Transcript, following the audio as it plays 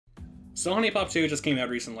So HuniePop 2 just came out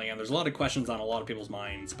recently, and there's a lot of questions on a lot of people's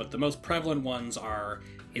minds, but the most prevalent ones are,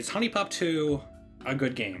 is HuniePop 2 a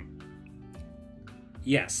good game?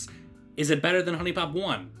 Yes. Is it better than HuniePop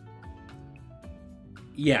 1?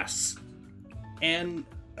 Yes. And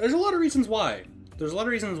there's a lot of reasons why. There's a lot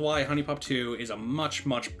of reasons why HuniePop 2 is a much,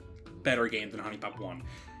 much better game than HuniePop 1.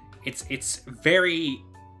 It's very...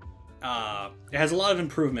 it has a lot of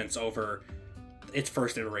improvements over its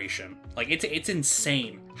first iteration. Like, it's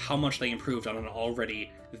insane how much they improved on an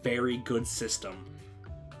already very good system.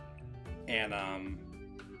 And,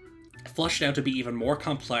 fleshed out to be even more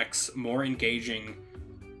complex, more engaging,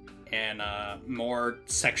 and, more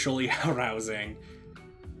sexually arousing.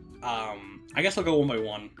 I guess I'll go one by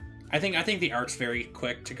one. I think the art's very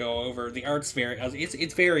quick to go over. The art's very...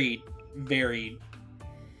 It's very, very...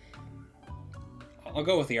 I'll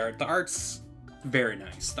go with the art. The art's very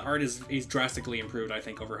nice. The art is drastically improved, I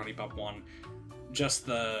think, over HuniePop 1. Just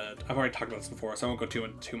the... I've already talked about this before, so I won't go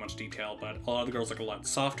too much detail, but a lot of the girls look a lot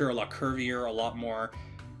softer, a lot curvier, a lot more...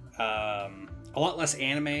 a lot less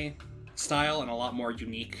anime style, and a lot more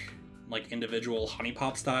unique, like, individual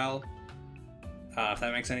HuniePop style. If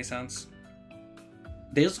that makes any sense.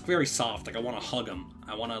 They just look very soft. Like, I want to hug them.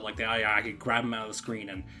 I want to, like, I could grab them out of the screen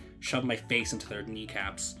and shove my face into their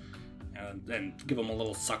kneecaps and give them a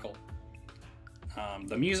little suckle.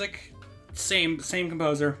 The music, same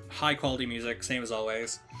composer, high quality music, same as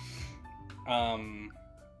always.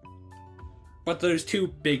 But there's two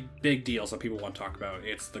big deals that people want to talk about.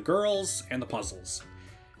 It's the girls and the puzzles.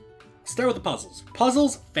 Start with the puzzles.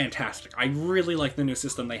 Puzzles, fantastic. I really like the new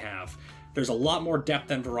system they have. There's a lot more depth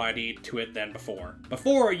and variety to it than before.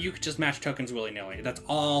 Before, you could just match tokens willy-nilly. That's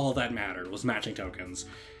all that mattered, was matching tokens.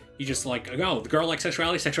 You just, like, oh, the girl likes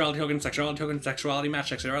sexuality, sexuality token, sexuality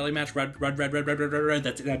match, red,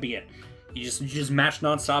 that'd be it. You just match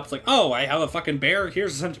nonstop. It's like, oh, I have a fucking bear,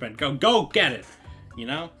 here's a sentiment. Go get it. You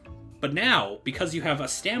know? But now, because you have a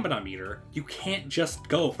stamina meter, you can't just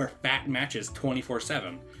go for fat matches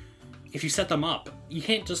 24/7. If you set them up, you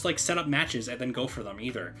can't just, like, set up matches and then go for them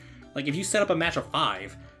either. Like, if you set up a match of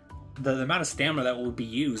 5, the amount of stamina that will be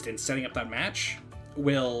used in setting up that match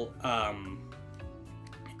will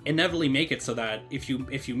inevitably make it so that if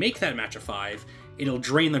you make that match of 5, it'll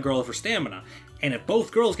drain the girl of her stamina. And if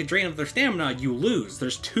both girls get drained of their stamina, you lose.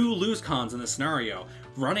 There's 2 lose cons in this scenario: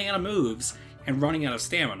 running out of moves and running out of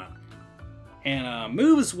stamina. And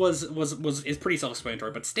moves is pretty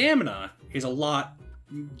self-explanatory, but stamina is a lot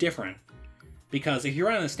different. Because if you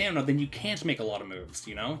run out of stamina, then you can't make a lot of moves,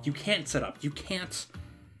 you know? You can't set up. You can't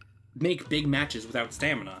make big matches without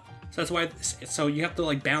stamina. So that's why... So you have to,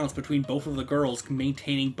 like, balance between both of the girls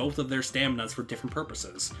maintaining both of their staminas for different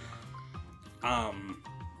purposes. And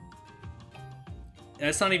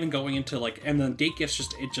it's not even going into, like... And then date gifts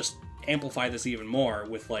just amplify this even more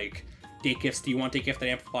with, like, date gifts. Do you want a date gift that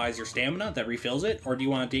amplifies your stamina, that refills it? Or do you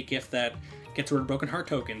want a date gift that gets rid of broken heart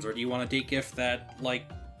tokens? Or do you want a date gift that, like,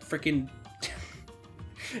 freaking...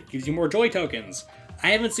 gives you more joy tokens?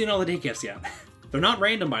 I haven't seen all the date gifts yet. They're not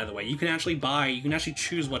random, by the way. You can actually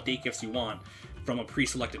choose what date gifts you want from a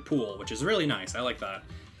pre-selected pool, which is really nice. I like that.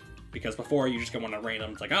 Because before, you just get one at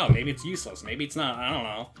random. It's like, oh, maybe it's useless. Maybe it's not. I don't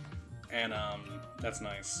know. And, that's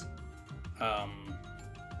nice.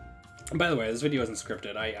 By the way, this video isn't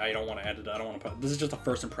scripted. I don't want to edit it. I don't want to put... This is just a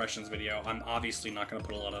first impressions video. I'm obviously not going to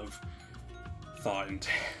put a lot of thought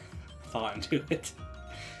into it.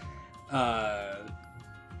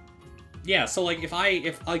 Yeah, so, like, I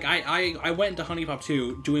went into HuniePop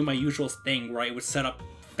 2 doing my usual thing where I would set up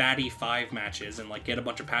fatty 5 matches and, like, get a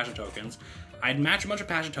bunch of passion tokens. I'd match a bunch of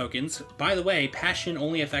passion tokens. By the way, passion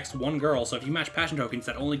only affects one girl, so if you match passion tokens,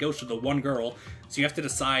 that only goes to the one girl. So you have to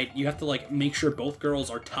decide, you have to, like, make sure both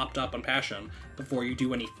girls are topped up on passion before you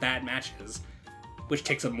do any fat matches, which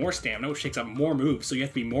takes up more stamina, which takes up more moves, so you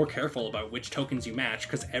have to be more careful about which tokens you match,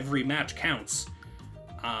 because every match counts.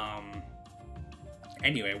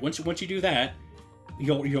 Anyway, once you do that,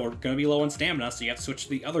 you're gonna be low on stamina, so you have to switch to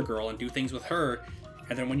the other girl and do things with her.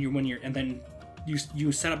 And then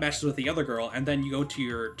you set up matches with the other girl, and then you go to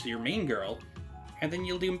your main girl, and then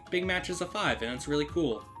you'll do big matches of 5, and it's really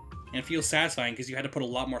cool. And it feels satisfying because you had to put a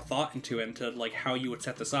lot more thought into it, into, like, how you would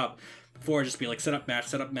set this up. Before, just be like, set up match,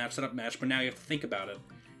 set up match, set up match, but now you have to think about it.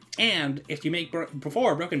 And if you make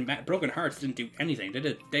before, Broken Hearts didn't do anything.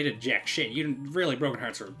 They did jack shit. You didn't really. Broken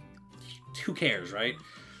Hearts are... Who cares, right?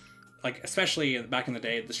 Like, especially back in the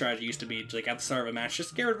day, the strategy used to be, like, at the start of a match,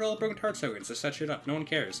 just get rid of all the Broken Hearts tokens, just set shit up, no one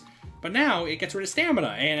cares. But now, it gets rid of stamina,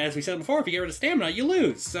 and as we said before, if you get rid of stamina, you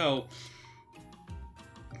lose, so...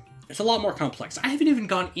 It's a lot more complex. I haven't even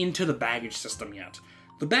gone into the baggage system yet.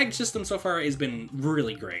 The baggage system so far has been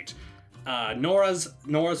really great. Nora's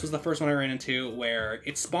was the first one I ran into where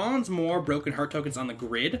it spawns more broken heart tokens on the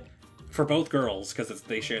grid for both girls because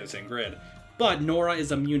they share the same grid. But Nora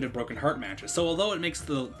is immune to broken heart matches, so although it makes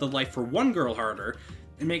the life for one girl harder,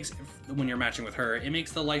 it makes, when you're matching with her, it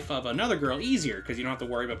makes the life of another girl easier because you don't have to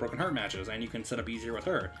worry about broken heart matches and you can set up easier with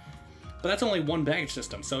her. But that's only one baggage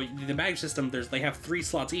system, so the baggage system, they have 3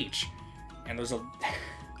 slots each, and there's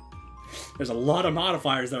a lot of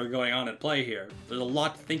modifiers that are going on at play here. There's a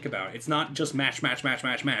lot to think about. It's not just match, match, match,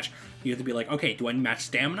 match, match. You have to be like, okay, do I match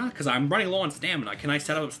stamina? Because I'm running low on stamina. Can I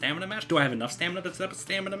set up a stamina match? Do I have enough stamina to set up a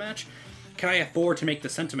stamina match? Can I afford to make the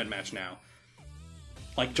sentiment match now?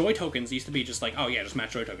 Like, joy tokens used to be just like, oh yeah, just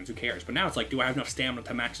match joy tokens, who cares? But now it's like, do I have enough stamina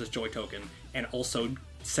to match this joy token and also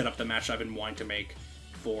set up the match I've been wanting to make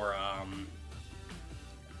for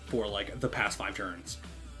like, the past 5 turns?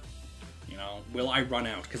 You know, will I run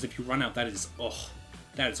out? Because if you run out, that is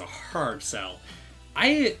a hard sell.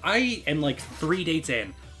 I am like 3 dates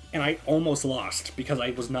in, and I almost lost because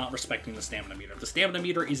I was not respecting the stamina meter. The stamina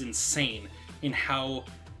meter is insane in how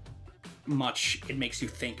much it makes you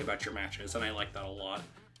think about your matches, and I like that a lot.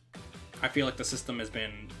 I feel like the system has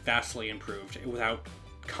been vastly improved without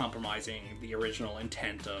compromising the original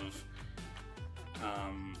intent of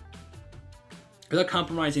without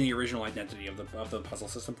compromising the original identity of the puzzle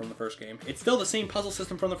system from the first game. It's still the same puzzle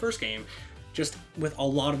system from the first game, just with a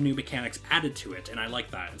lot of new mechanics added to it, and I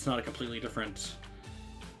like that. It's not a completely different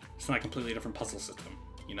puzzle system.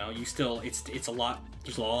 You know, you still, it's a lot,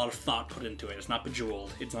 there's a lot of thought put into it. It's not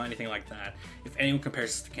Bejeweled. It's not anything like that. If anyone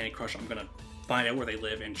compares this to Candy Crush, I'm gonna find out where they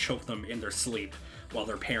live and choke them in their sleep while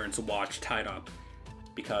their parents watch tied up.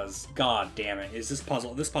 Because, god damn it, this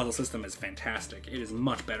puzzle system is fantastic. It is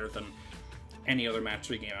much better than any other Match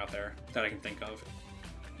 3 game out there that I can think of.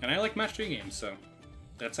 And I like Match 3 games, so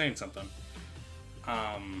that's saying something.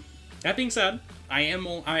 That being said, I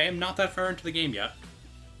am not that far into the game yet.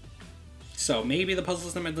 So maybe the puzzle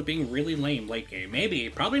system ends up being really lame late game. Maybe,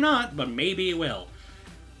 probably not, but maybe it will.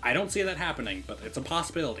 I don't see that happening, but it's a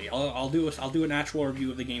possibility. I'll do an actual review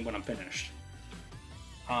of the game when I'm finished.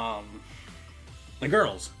 The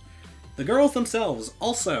girls themselves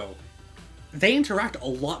also, they interact a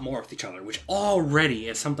lot more with each other, which already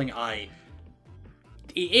is something it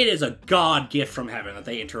is a god gift from heaven that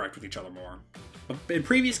they interact with each other more. In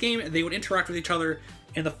previous game, they would interact with each other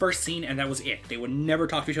in the first scene, and that was it. They would never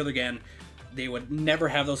talk to each other again. They would never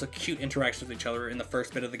have those acute interactions with each other in the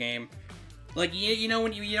first bit of the game. Like, you know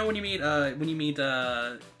when you meet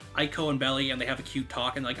Aiko and Belly and they have a cute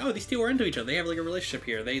talk and like, oh, these two are into each other. They have like a relationship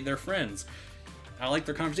here. They're friends. I like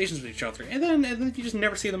their conversations with each other. And then you just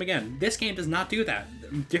never see them again. This game does not do that.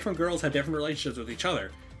 Different girls have different relationships with each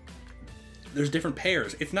other. There's different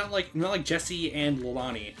pairs. It's not like Jessie and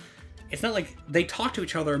Lilani. It's not like they talk to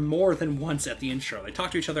each other more than once at the intro. They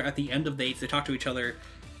talk to each other at the end of dates. They talk to each other.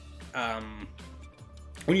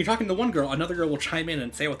 When you're talking to one girl, another girl will chime in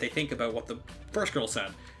and say what they think about what the first girl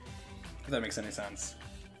said. If that makes any sense.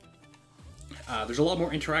 There's a lot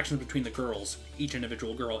more interactions between the girls, each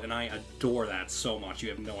individual girl, and I adore that so much. You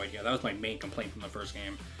have no idea. That was my main complaint from the first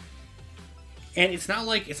game. And it's not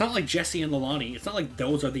like Jessie and Lilani. It's not like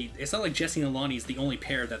Jessie and Lilani is the only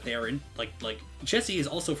pair that they are in. Like Jessie is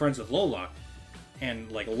also friends with Lola, and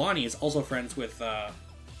like Lilani is also friends with I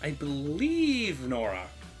believe Nora.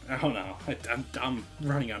 I don't know. I'm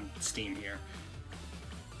running on steam here.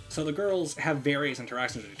 So the girls have various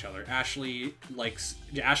interactions with each other. Ashley and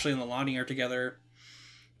Lilani are together.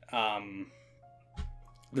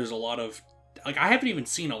 There's a lot of, like, I haven't even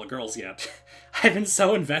seen all the girls yet. I've been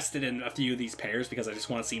so invested in a few of these pairs because I just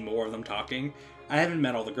want to see more of them talking. I haven't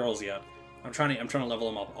met all the girls yet. I'm trying to level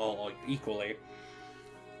them up all equally.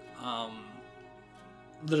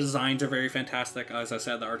 The designs are very fantastic. As I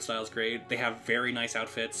said, the art style is great. They have very nice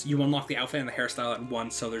outfits. You unlock the outfit and the hairstyle at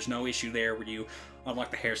once, so there's no issue there where you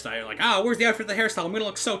unlock the hairstyle. You're like, oh, where's the outfit and the hairstyle? I'm gonna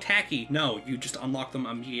look so tacky. No, you just unlock them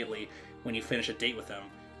immediately when you finish a date with them.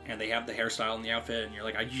 And they have the hairstyle and the outfit, and you're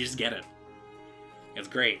like, you just get it. It's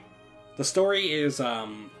great. The story is,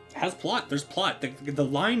 has plot. There's plot. The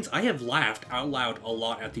lines, I have laughed out loud a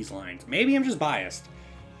lot at these lines. Maybe I'm just biased.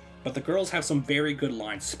 But the girls have some very good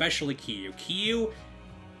lines, especially Kiyu. Kiyu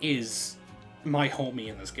is my homie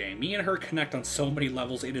in this game. Me and her connect on so many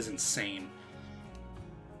levels, it is insane.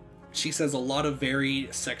 She says a lot of very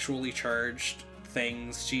sexually charged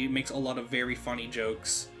things. She makes a lot of very funny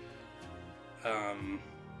jokes.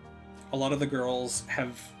 A lot of the girls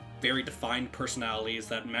have very defined personalities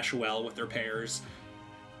that mesh well with their pairs.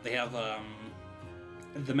 They have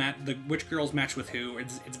which girls match with who.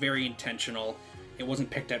 It's very intentional. It wasn't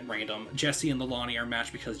picked at random. Jessie and Lilani are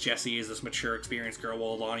matched because Jessie is this mature, experienced girl,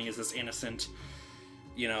 while Lilani is this innocent,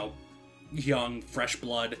 you know, young, fresh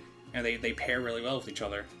blood, and they pair really well with each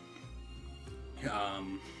other.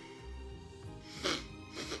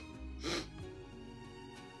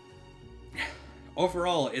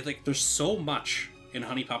 Overall, it's like there's so much in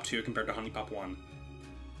HuniePop 2 compared to HuniePop 1.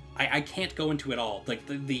 I can't go into it all. Like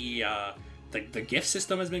the gift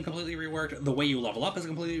system has been completely reworked. The way you level up has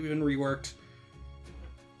completely been reworked.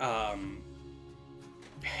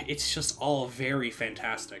 It's just all very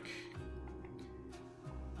fantastic.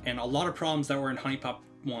 And a lot of problems that were in HuniePop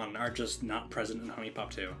 1 are just not present in HuniePop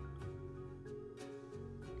 2.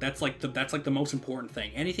 That's like the most important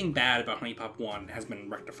thing. Anything bad about HuniePop 1 has been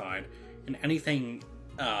rectified, and anything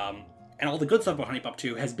and all the good stuff about HuniePop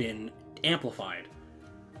 2 has been amplified.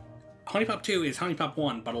 HuniePop 2 is HuniePop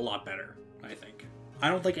 1, but a lot better, I think. I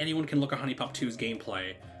don't think anyone can look at HuniePop 2's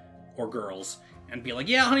gameplay, or girls, and be like,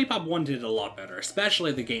 yeah, HuniePop 1 did it a lot better,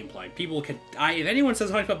 especially the gameplay. People can... if anyone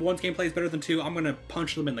says HuniePop 1's gameplay is better than 2, I'm gonna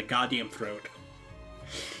punch them in the goddamn throat.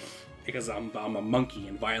 Because I'm a monkey,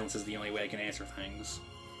 and violence is the only way I can answer things.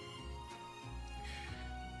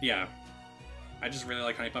 Yeah. I just really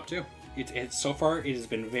like HuniePop 2. So far, it has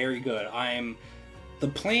been very good. The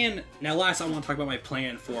plan... Now, last I want to talk about my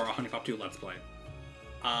plan for a HuniePop 2 Let's Play.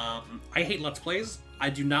 I hate Let's Plays. I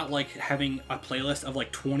do not like having a playlist of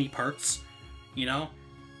like 20 parts, you know?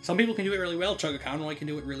 Some people can do it really well. Chugga can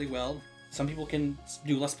do it really well. Some people can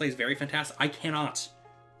do Let's Plays very fantastic. I cannot.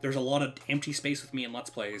 There's a lot of empty space with me in Let's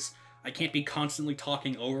Plays. I can't be constantly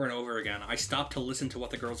talking over and over again. I stop to listen to what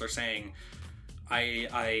the girls are saying.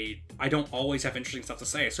 I don't always have interesting stuff to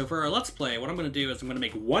say. So for our Let's Play, what I'm going to do is I'm going to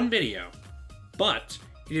make one video, but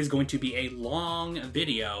it is going to be a long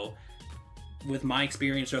video with my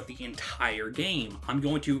experience throughout the entire game. I'm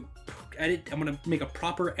going to make a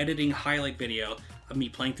proper editing highlight video of me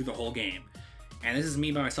playing through the whole game. And this is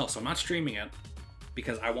me by myself, so I'm not streaming it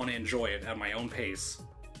because I want to enjoy it at my own pace.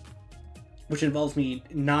 Which involves me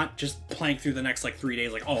not just playing through the next like 3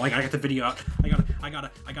 days, like, oh, I gotta get the video out. I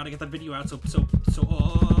gotta get that video out.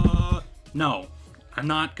 No, I'm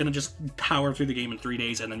not gonna just power through the game in 3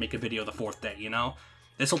 days and then make a video the 4th day. You know,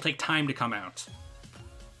 this will take time to come out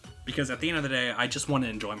because at the end of the day, I just want to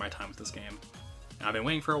enjoy my time with this game. I've been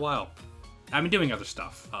waiting for a while. I've been doing other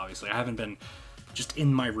stuff. Obviously, I haven't been just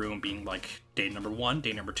in my room being like day number 1,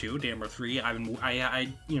 day number 2, day number 3.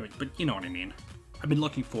 But you know what I mean. I've been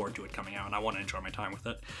looking forward to it coming out, and I want to enjoy my time with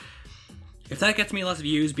it. If that gets me less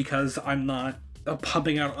views because I'm not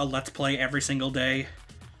pumping out a Let's Play every single day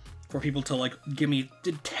for people to, like, give me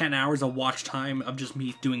 10 hours of watch time of just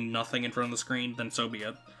me doing nothing in front of the screen, then so be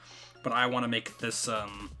it. But I want to make this, I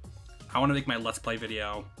want to make my Let's Play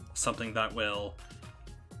video something that will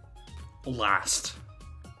last.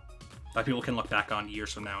 That people can look back on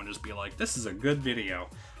years from now and just be like, this is a good video.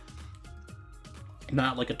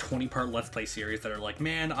 Not like a 20-part Let's Play series that are like,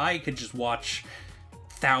 man, I could just watch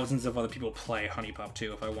thousands of other people play HuniePop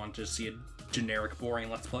 2 if I want to see a generic, boring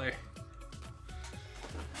Let's Play.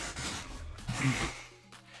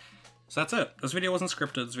 So that's it. This video wasn't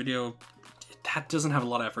scripted. This video that doesn't have a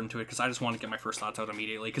lot of effort into it because I just want to get my first thoughts out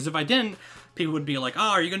immediately. Because if I didn't, people would be like,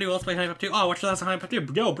 oh, are you going to do Let's Play HuniePop 2? Oh, watch the last HuniePop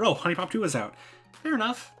 2. Yo, bro, HuniePop 2 is out. Fair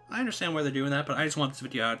enough. I understand why they're doing that, but I just want this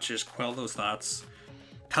video out to just quell those thoughts.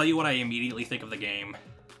 Tell you what I immediately think of the game.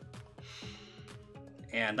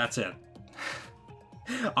 And that's it.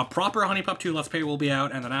 A proper HuniePop 2 Let's Play will be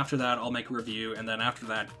out, and then after that I'll make a review, and then after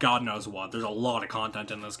that, God knows what. There's a lot of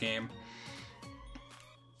content in this game.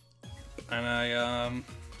 And I'm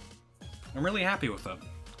really happy with it.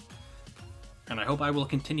 And I hope I will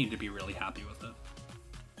continue to be really happy with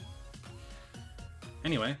it.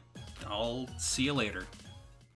 Anyway, I'll see you later.